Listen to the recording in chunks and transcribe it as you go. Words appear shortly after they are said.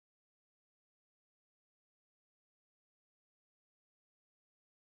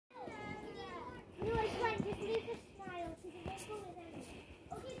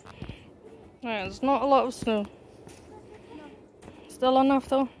Yeah, there's not a lot of snow. Still enough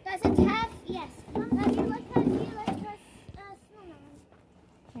though? Does it have? Yes. Have you looked at the electric snowman?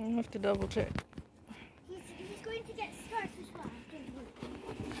 I'll have to double check. He's going to get stuck as well.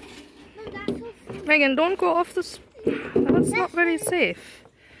 No, that's so funny. Megan, don't go off this. That's not very safe.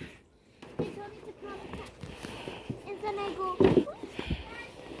 They told me to come and then I go.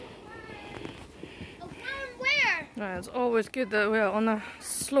 Oh, Mom, where? Yeah, it's always good that we're on a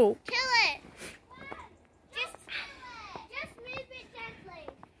slope. Kill it. Just move it gently.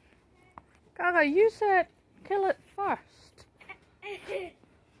 Gaga, you said kill it first.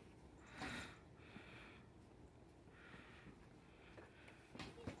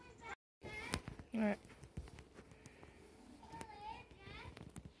 Right.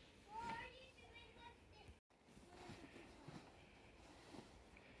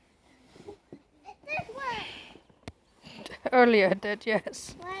 Earlier it did,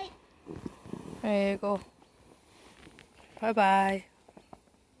 yes. Right. There you go. Bye bye.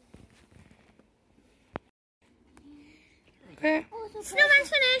 Okay. Snowman's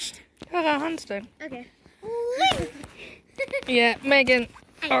finished. Gaga, hands down. Okay. Yeah, Megan.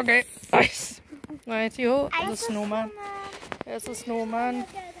 Okay. Nice. Righty-ho. The snowman. There's a snowman.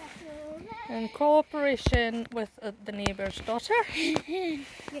 In cooperation with the neighbour's daughter.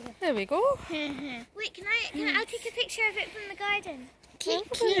 There we go. Wait, can I take a picture of it from the garden?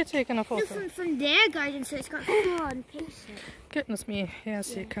 Are you taking a photo? No, from their garden, so it's got full-on picture. Goodness me,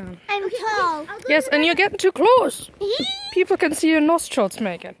 yes you can. I'm tall. Yes, and you're getting too close. People can see your nostrils,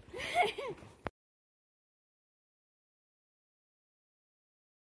 Megan.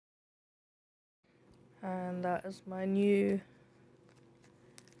 And that is my new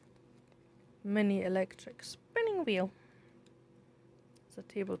mini electric spinning wheel. It's a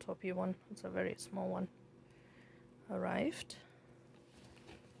tabletopy one. It's a very small one. Arrived.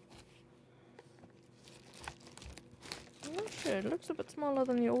 I'm not sure. It looks a bit smaller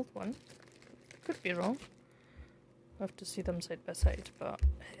than the old one. Could be wrong. I have to see them side by side, but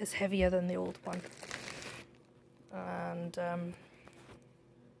it's heavier than the old one. And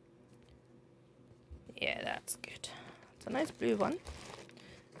yeah, that's good. It's a nice blue one.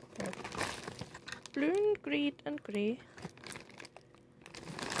 Blue and green and grey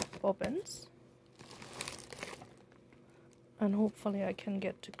bobbins. And hopefully I can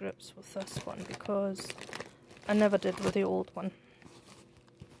get to grips with this one because I never did with the old one.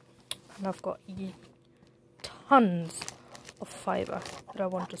 And I've got tons of fibre that I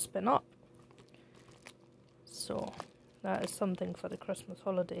want to spin up. So that is something for the Christmas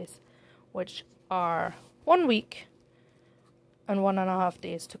holidays, which are 1 week and 1.5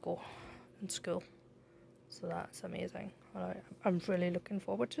 days to go in school. So that's amazing. I'm really looking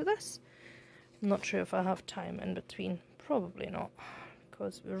forward to this. I'm not sure if I have time in between. Probably not,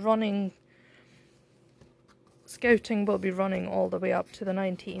 because we're running. Scouting will be running all the way up to the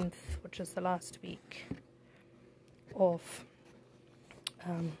 19th, which is the last week of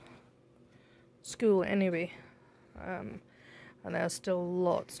school anyway. And there's still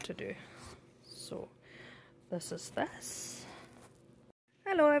lots to do. So this is this.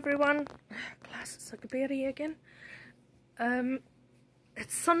 Hello everyone. Glasses are berry again.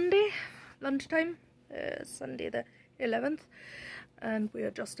 It's Sunday lunchtime. Sunday the 11th, and we are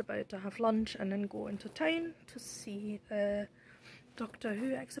just about to have lunch and then go into town to see the Doctor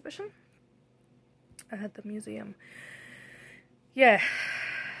Who exhibition at the museum. Yeah,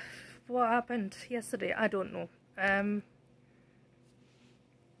 what happened yesterday, I don't know. I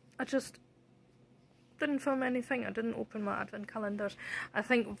just didn't film anything. I didn't open my advent calendars. I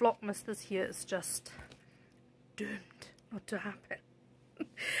think Vlogmas this year is just doomed not to happen.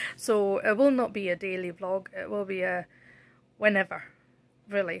 So it will not be a daily vlog, it will be a whenever,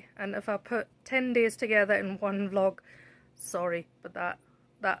 really. And if I put 10 days together in one vlog, sorry, but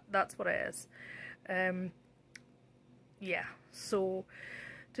that's what it is. Yeah, so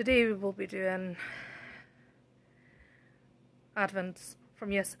today we will be doing advents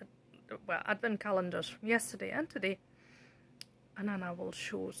from advent calendars from yesterday and today, and then I will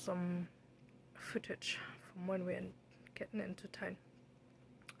show some footage from when we're getting into town.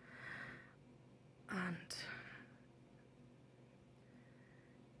 And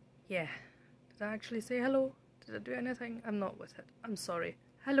yeah, did I actually say hello? Did I do anything? I'm not with it. I'm sorry.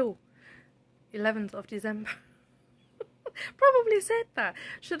 Hello, 11th of December. Probably said that.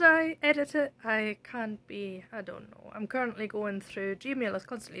 Should I edit it? I can't be. I don't know. I'm currently going through. Gmail is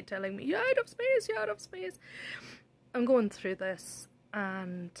constantly telling me, you're out of space, you're out of space. I'm going through this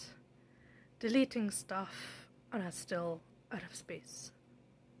and deleting stuff, and I'm still out of space.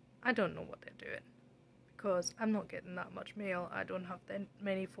 I don't know what they're doing, because I'm not getting that much mail. I don't have that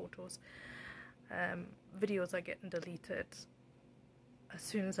many photos. Videos are getting deleted as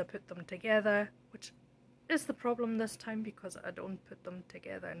soon as I put them together, which is the problem this time because I don't put them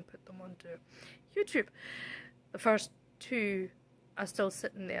together and put them onto YouTube. The first 2 are still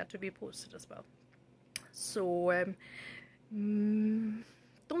sitting there to be posted as well. So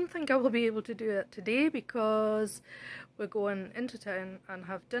don't think I will be able to do it today because we're going into town and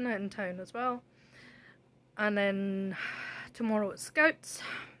have dinner in town as well. And then tomorrow it's Scouts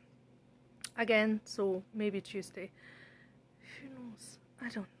again, so maybe Tuesday. Who knows? I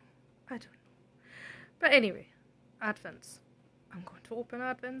don't know. But anyway, Advents. I'm going to open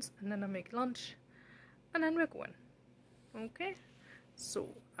Advents and then I make lunch and then we're going. Okay? So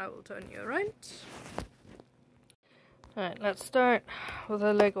I will turn you around. Alright, let's start with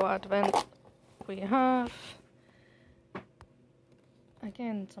a Lego Advent. We have,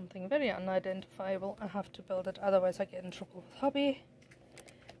 again, something very unidentifiable. I have to build it, otherwise I get in trouble with hubby.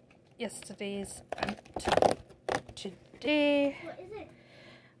 Yesterday's and today. What is it?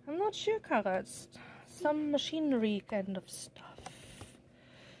 I'm not sure, Cara. It's some machinery kind of stuff.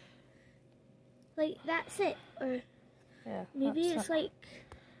 Like, that's it? Or Yeah. maybe it's like...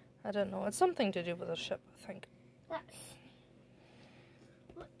 I don't know. It's something to do with a ship, I think. That's...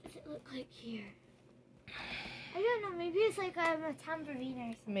 What does it look like here? I don't know. Maybe it's like a tambourine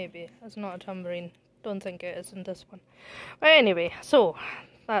or something. Maybe. It's not a tambourine. Don't think it is in this one. But anyway, so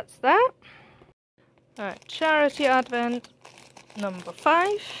that's that. Alright, Charity Advent number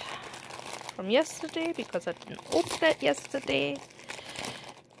 5 from yesterday because I didn't open it yesterday.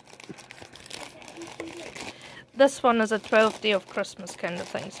 This one is a 12th day of Christmas kind of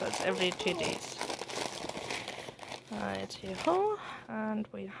thing, so it's every 2 days. Right here, and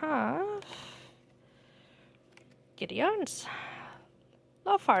we have Giddy Yarns,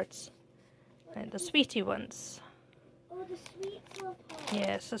 Love Hearts, and the sweetie ones. Oh, the sweets love hearts.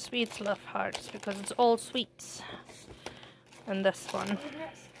 Yes, the sweets love hearts because it's all sweets in this one.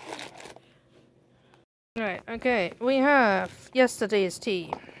 Right, okay, we have yesterday's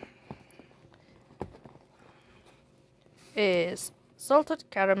tea. Is salted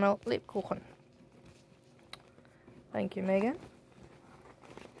caramel Lebkuchen. Thank you, Megan.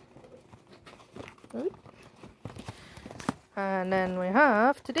 Ooh. And then we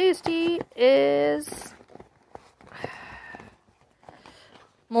have today's tea is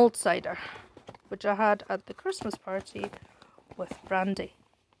malt cider, which I had at the Christmas party with brandy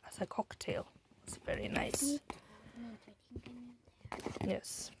as a cocktail. It's very nice.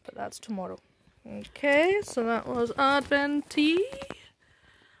 Yes, but that's tomorrow. Okay, so that was Advent tea.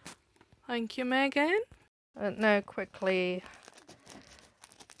 Thank you, Megan. And now quickly,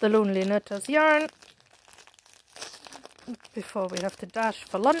 the Lonely Knitter's yarn before we have to dash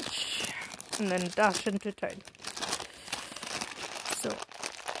for lunch and then dash into town. So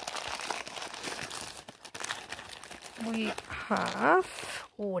we have,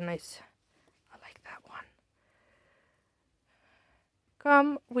 oh nice, I like that one.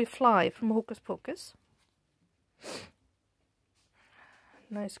 Come We Fly from Hocus Pocus.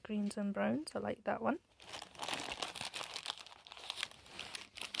 Nice greens and browns, I like that one.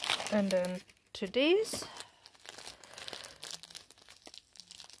 And then today's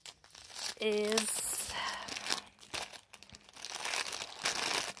is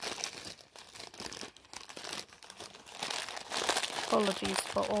apologies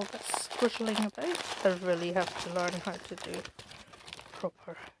for all this squiggling about. I really have to learn how to do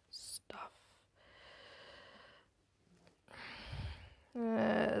proper stuff.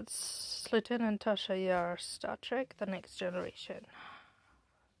 It's Lieutenant Tasha Yar, Star Trek, The Next Generation.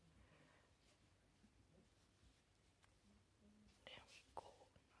 There we go.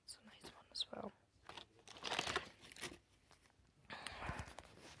 That's a nice one as well.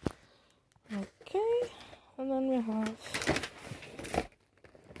 Okay, and then we have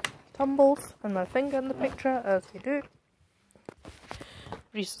tumbles and my finger in the picture, as we do.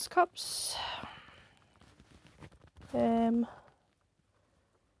 Reese's Cups. Where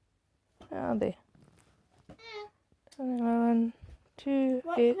are they? 10, 11, 2,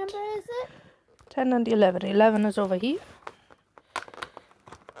 What 8, number is it? 10 and 11. 11 is over here.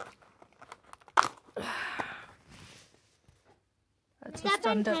 That's a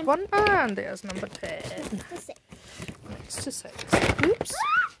standard one. And there's number 10. Next to 6. Oops.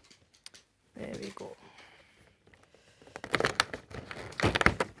 There we go.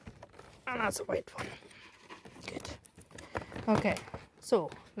 And that's a white one. Good. Okay, so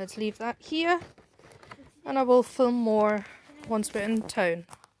let's leave that here. And I will film more once we're in town.